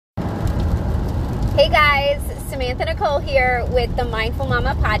Hey guys, Samantha Nicole here with the Mindful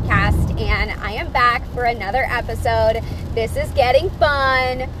Mama podcast, and I am back for another episode. This is getting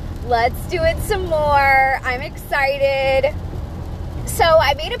fun. Let's do it some more. I'm excited. So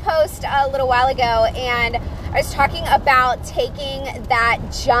I made a post a little while ago, and I was talking about taking that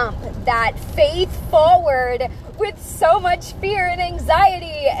jump, that faith forward with so much fear and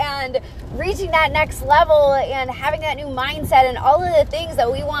anxiety, and reaching that next level and having that new mindset and all of the things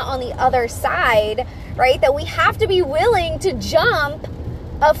that we want on the other side, right? That we have to be willing to jump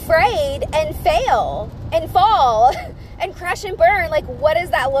afraid and fail and fall and crash and burn. Like, what does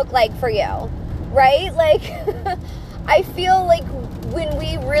that look like for you, right? Like, I feel like when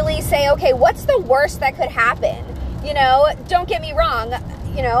we really say, okay, what's the worst that could happen? You know, don't get me wrong.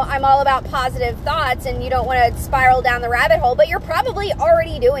 You know, I'm all about positive thoughts, and you don't want to spiral down the rabbit hole, but you're probably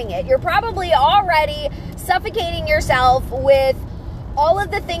already doing it. You're probably already suffocating yourself with all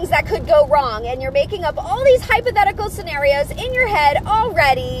of the things that could go wrong, and you're making up all these hypothetical scenarios in your head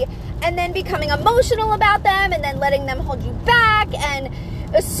already, and then becoming emotional about them, and then letting them hold you back, and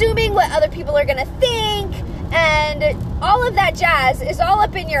assuming what other people are going to think, and all of that jazz is all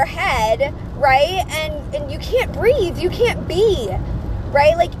up in your head, right? And you can't breathe, you can't be,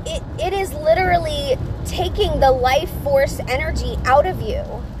 right? Like, it is literally taking the life force energy out of you.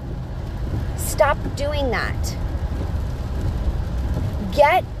 Stop doing that.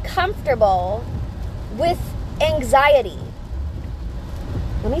 Get comfortable with anxiety.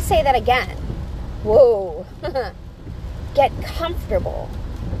 Let me say that again. Whoa. Get comfortable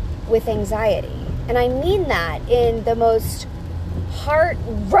with anxiety. And I mean that in the most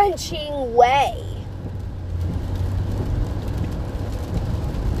heart-wrenching way.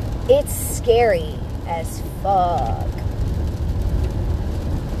 It's scary as fuck.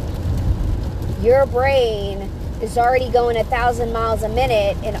 Your brain is already going 1,000 miles a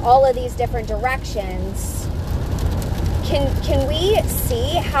minute in all of these different directions. Can we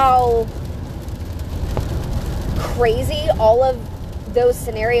see how crazy all of those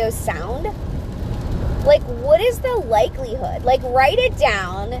scenarios sound? Like, what is the likelihood? Like, write it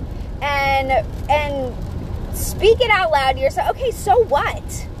down and speak it out loud to yourself. Okay, so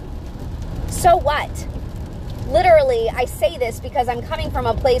what? So what? Literally, I say this because I'm coming from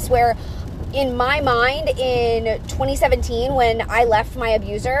a place where, in my mind, in 2017, when I left my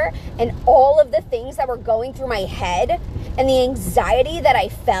abuser, and all of the things that were going through my head and the anxiety that I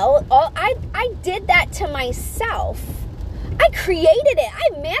felt, I did that to myself. I created it.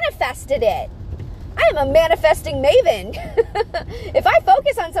 I manifested it. I am a manifesting maven. If I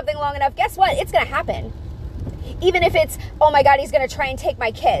focus on something long enough, guess what? It's going to happen. Even if it's, oh my God, he's going to try and take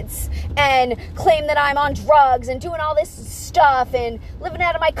my kids and claim that I'm on drugs and doing all this stuff and living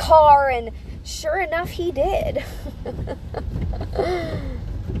out of my car. And sure enough, he did.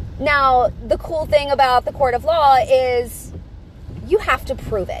 Now, the cool thing about the court of law is you have to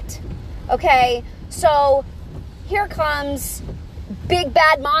prove it. Okay? So here comes big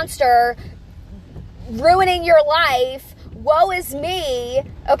bad monster ruining your life. Woe is me,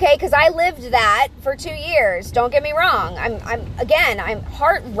 okay, because I lived that for 2 years. Don't get me wrong. I'm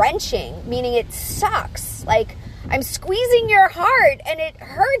heart-wrenching, meaning it sucks. Like, I'm squeezing your heart, and it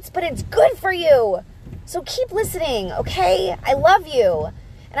hurts, but it's good for you. So keep listening, okay? I love you,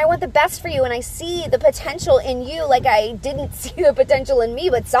 and I want the best for you, and I see the potential in you like I didn't see the potential in me,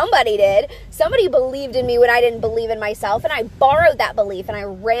 but somebody did. Somebody believed in me when I didn't believe in myself, and I borrowed that belief, and I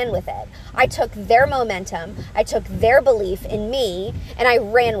ran with it. I took their momentum, I took their belief in me, and I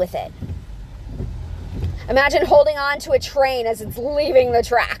ran with it. Imagine holding on to a train as it's leaving the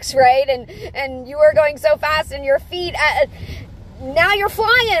tracks, right? And you are going so fast, and your feet, now you're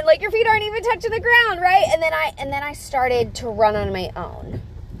flying, like your feet aren't even touching the ground, right? And then I started to run on my own.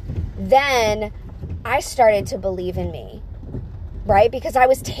 Then I started to believe in me, right? Because I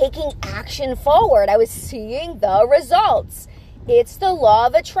was taking action forward. I was seeing the results. It's the law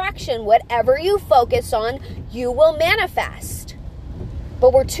of attraction. Whatever you focus on, you will manifest.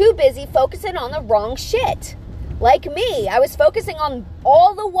 But we're too busy focusing on the wrong shit. Like me, I was focusing on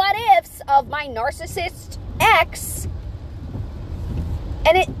all the what ifs of my narcissist ex,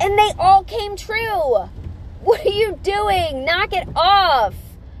 and they all came true. What are you doing? Knock it off.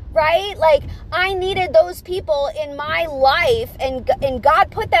 Right? Like, I needed those people in my life, and God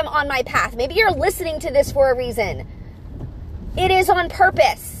put them on my path. Maybe you're listening to this for a reason. It is on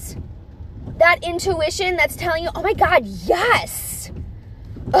purpose. That intuition that's telling you, oh my God, yes.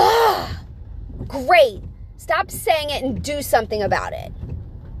 Ugh, great. Stop saying it and do something about it.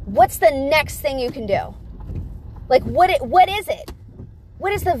 What's the next thing you can do? Like, what is it?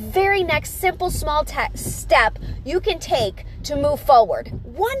 What is the very next simple, small step you can take to move forward?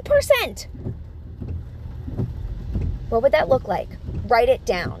 1%. What would that look like? Write it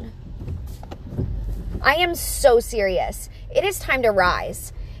down. I am so serious. It is time to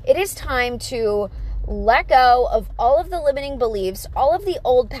rise. It is time to let go of all of the limiting beliefs, all of the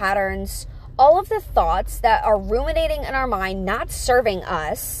old patterns, all of the thoughts that are ruminating in our mind, not serving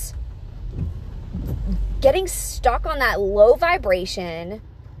us, getting stuck on that low vibration.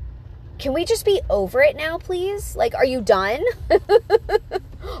 Can we just be over it now, please? Like, are you done?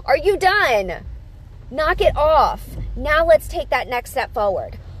 Are you done? Knock it off. Now let's take that next step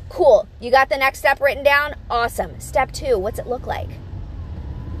forward. Cool. You got the next step written down? Awesome. Step 2, what's it look like?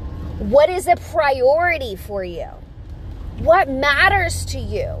 What is a priority for you? What matters to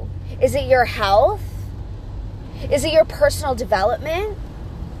you? Is it your health? Is it your personal development?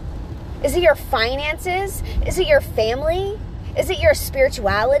 Is it your finances? Is it your family? Is it your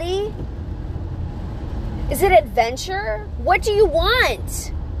spirituality? Is it adventure? What do you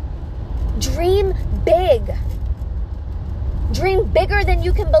want? Dream big. Dream bigger than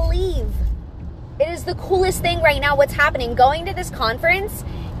you can believe. It is the coolest thing right now what's happening. Going to this conference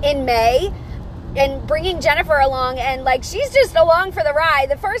in May and bringing Jennifer along, and like, she's just along for the ride.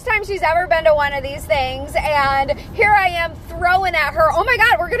 The first time she's ever been to one of these things, and here I am throwing at her, oh my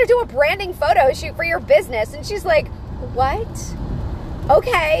God, we're going to do a branding photo shoot for your business. And she's like, what?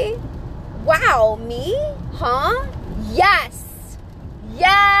 Okay. Wow, me? Huh? Yes.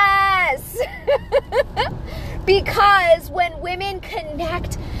 Yes. Because when women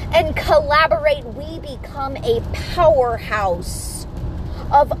connect and collaborate, we become a powerhouse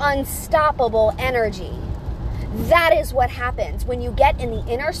of unstoppable energy. That is what happens when you get in the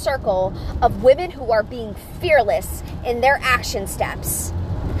inner circle of women who are being fearless in their action steps.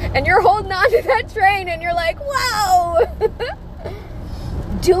 And you're holding on to that train and you're like, whoa.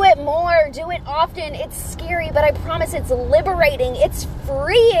 Do it more, do it often. It's scary, but I promise it's liberating. It's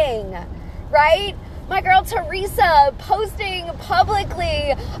freeing, right? My girl Teresa posting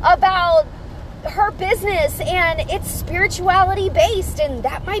publicly about her business, and it's spirituality based, and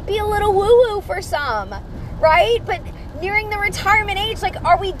that might be a little woo-woo for some, right? But nearing the retirement age, like,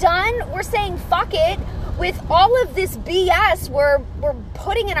 are we done? We're saying fuck it with all of this BS we're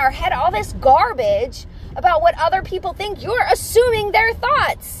putting in our head, all this garbage about what other people think. You're assuming their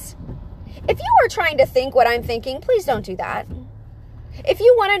thoughts. If you are trying to think what I'm thinking, please don't do that. If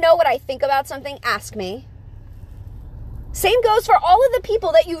you want to know what I think about something, ask me. Same goes for all of the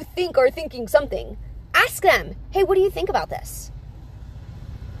people that you think are thinking something. Ask them, hey, what do you think about this?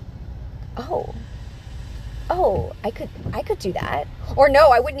 Oh, I could do that. Or no,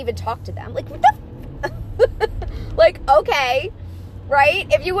 I wouldn't even talk to them. Like, what the? Like, okay, right?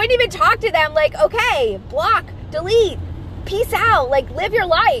 If you wouldn't even talk to them, like, okay, block, delete, peace out, like, live your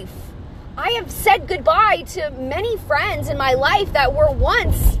life. I have said goodbye to many friends in my life that were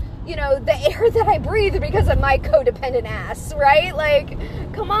once, you know, the air that I breathe because of my codependent ass, right? Like,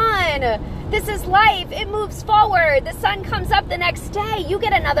 come on. This is life. It moves forward. The sun comes up the next day. You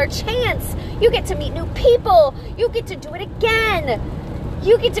get another chance. You get to meet new people. You get to do it again.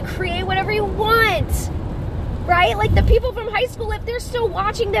 You get to create whatever you want, right? Like, the people from high school, if they're still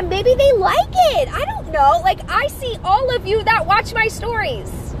watching them, maybe they like it. I don't know. Like, I see all of you that watch my stories.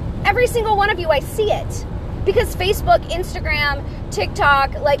 Every single one of you, I see it. Because Facebook, Instagram,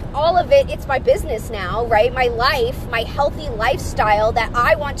 TikTok, like, all of it, it's my business now, right? My life, my healthy lifestyle that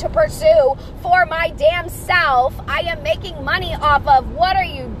I want to pursue for my damn self, I am making money off of. What are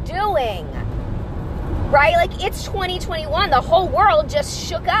you doing? Right? Like, it's 2021. The whole world just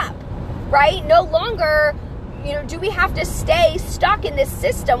shook up, right? No longer, you know, do we have to stay stuck in this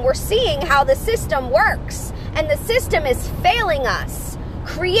system? We're seeing how the system works, and the system is failing us.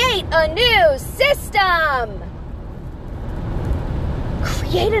 Create a new system.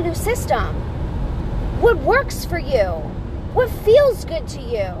 Create a new system. What works for you? What feels good to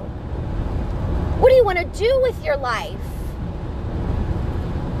you? What do you want to do with your life?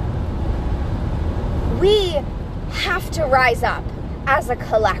 We have to rise up as a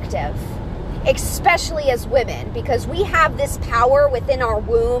collective, especially as women, because we have this power within our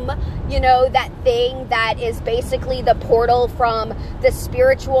womb, you know, that thing that is basically the portal from the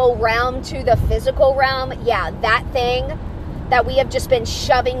spiritual realm to the physical realm. Yeah, that thing that we have just been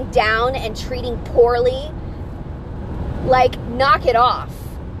shoving down and treating poorly. Like, knock it off.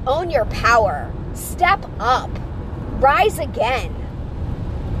 Own your power. Step up. Rise again.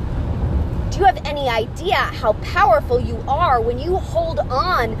 Do you have any idea how powerful you are when you hold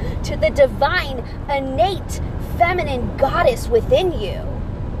on to the divine, innate, feminine goddess within you?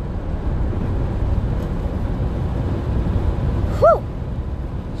 Whew.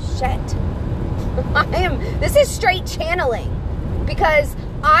 Shit. This is straight channeling, because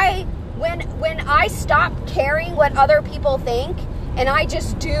I when I stop caring what other people think and I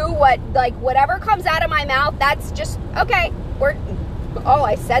just do whatever comes out of my mouth, that's just, okay,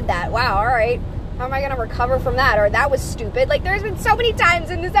 I said that. Wow, all right. How am I going to recover from that? Or that was stupid. Like, there's been so many times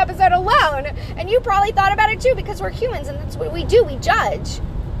in this episode alone, and you probably thought about it too, because we're humans and that's what we do. We judge.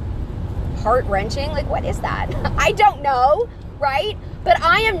 Heart-wrenching? Like, what is that? I don't know, right? But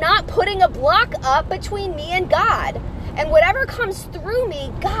I am not putting a block up between me and God. And whatever comes through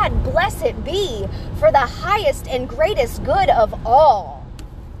me, God bless it be for the highest and greatest good of all.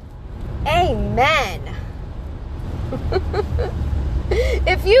 Amen.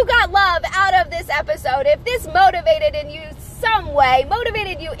 If you got love out of this episode, if this motivated you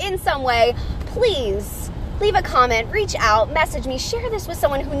in some way, please leave a comment, reach out, message me, share this with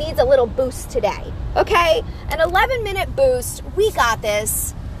someone who needs a little boost today, okay? An 11-minute boost. We got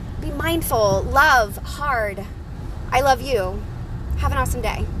this. Be mindful, love hard. I love you. Have an awesome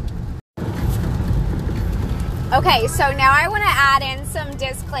day. Okay, so now I want to add in some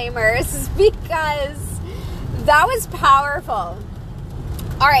disclaimers because that was powerful.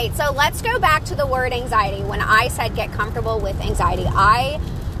 All right, so let's go back to the word anxiety. When I said get comfortable with anxiety, I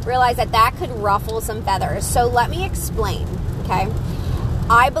realized that could ruffle some feathers. So let me explain, okay?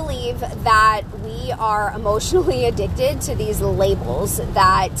 I believe that we are emotionally addicted to these labels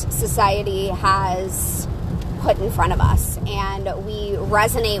that society has put in front of us. And we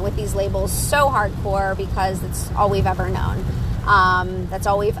resonate with these labels so hardcore because it's all we've ever known. That's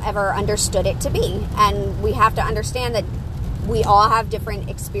all we've ever understood it to be. And we have to understand that we all have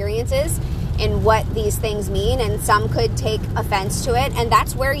different experiences in what these things mean, and some could take offense to it. And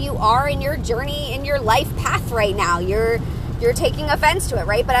that's where you are in your journey, in your life path right now. You're taking offense to it,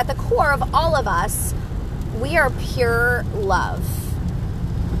 right? But at the core of all of us, we are pure love.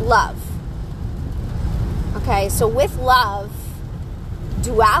 Love. Okay, so with love,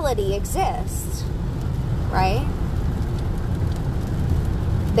 duality exists, right?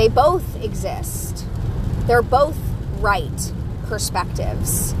 They both exist. They're both right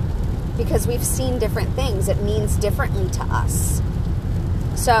perspectives because we've seen different things. It means differently to us.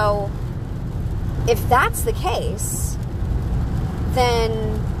 So if that's the case,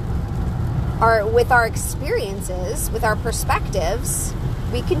 then with our experiences, with our perspectives,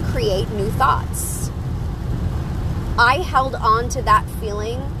 we can create new thoughts. I held on to that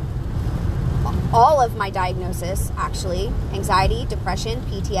feeling all of my diagnosis, actually: anxiety, depression,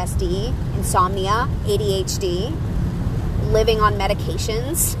 PTSD, insomnia, ADHD, living on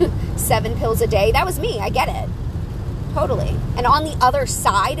medications, 7 pills a day. That was me. I get it. Totally. And on the other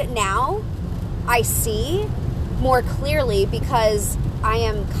side now, I see more clearly because I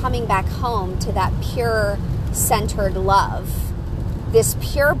am coming back home to that pure centered love. This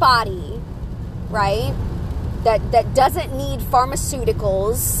pure body, right? That doesn't need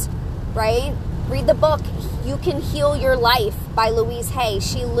pharmaceuticals, right? Read the book, You Can Heal Your Life by Louise Hay.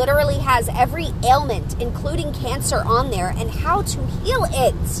 She literally has every ailment, including cancer, on there and how to heal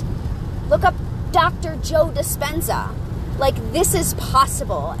it. Look up Dr. Joe Dispenza. Like, this is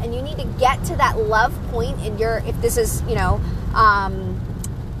possible, and you need to get to that love point in if this is,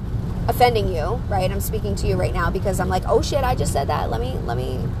 offending you, right? I'm speaking to you right now because I'm like, oh shit, I just said that. Let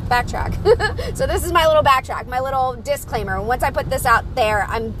me backtrack. So this is my little backtrack, my little disclaimer. Once I put this out there,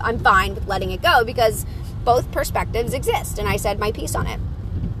 I'm fine with letting it go because both perspectives exist, and I said my piece on it.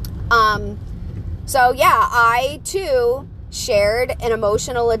 So yeah, I too shared an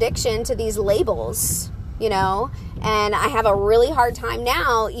emotional addiction to these labels, and I have a really hard time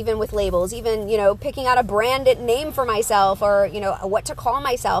now, even with labels, even, picking out a branded name for myself or, what to call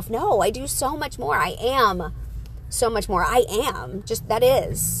myself. No, I do so much more. I am so much more. I am just, that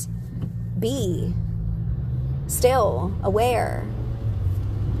is, be still, aware,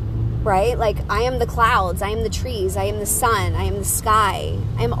 right? Like, I am the clouds, I am the trees, I am the sun, I am the sky,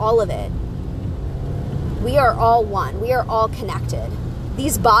 I am all of it. We are all one. We are all connected.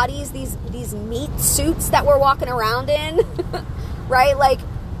 These bodies, these meat suits that we're walking around in, right? Like,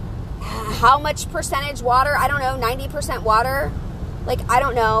 how much percentage water? I don't know, 90% water? Like, I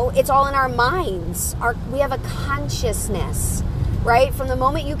don't know. It's all in our minds. We have a consciousness, right? From the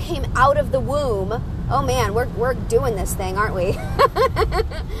moment you came out of the womb, oh man, we're doing this thing, aren't we?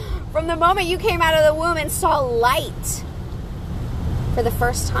 From the moment you came out of the womb and saw light for the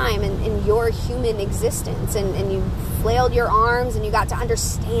first time in your human existence, and you flailed your arms and you got to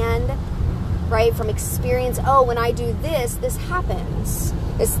understand, right, from experience, oh, when I do this happens.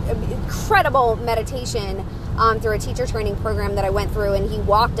 This incredible meditation through a teacher training program that I went through, and he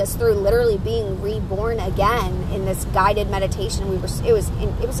walked us through literally being reborn again in this guided meditation. It was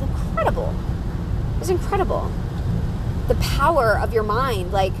incredible. It was incredible. The power of your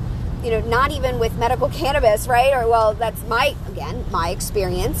mind, like not even with medical cannabis, right? Or, well, that's my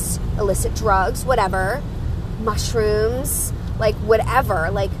experience, illicit drugs, whatever, mushrooms, like whatever,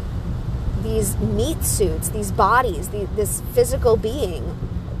 like these meat suits, these bodies, this physical being.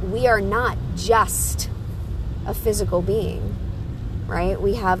 We are not just a physical being, right?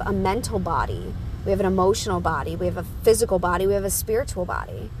 We have a mental body. We have an emotional body. We have a physical body. We have a spiritual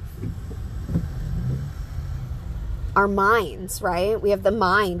body. Our minds, right? We have the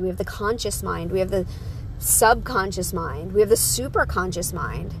mind. We have the conscious mind. We have the subconscious mind. We have the superconscious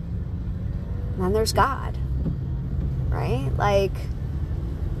mind. And then there's God, right? Like,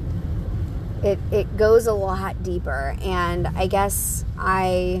 it goes a lot deeper. And I guess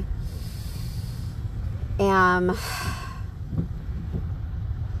I am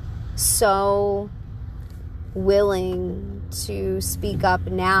so willing to speak up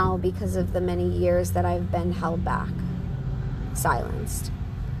now because of the many years that I've been held back, silenced,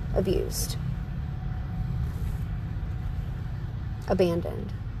 abused,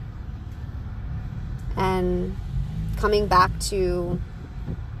 abandoned. And coming back to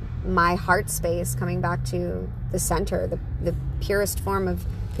my heart space, coming back to the center, the purest form of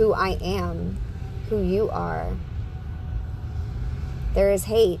who I am, who you are. There is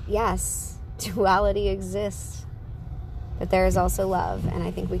hate, yes. Duality exists. But there is also love, and I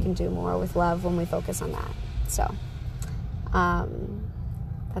think we can do more with love when we focus on that. So,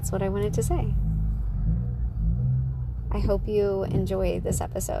 that's what I wanted to say. I hope you enjoyed this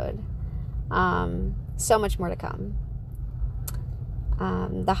episode. So much more to come.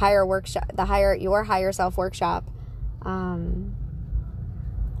 Your higher self workshop,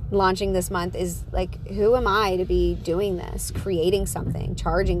 launching this month is like, who am I to be doing this, creating something,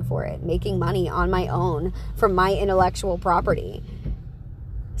 charging for it, making money on my own from my intellectual property?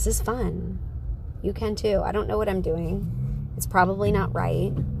 This is fun. You can too. I don't know what I'm doing. It's probably not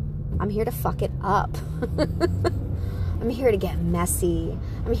right. I'm here to fuck it up. I'm here to get messy.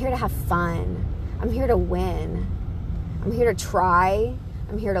 I'm here to have fun. I'm here to win. I'm here to try.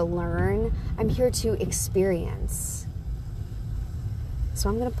 I'm here to learn. I'm here to experience. So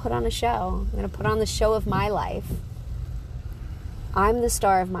I'm going to put on a show. I'm going to put on the show of my life. I'm the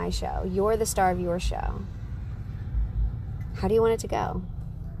star of my show. You're the star of your show. How do you want it to go?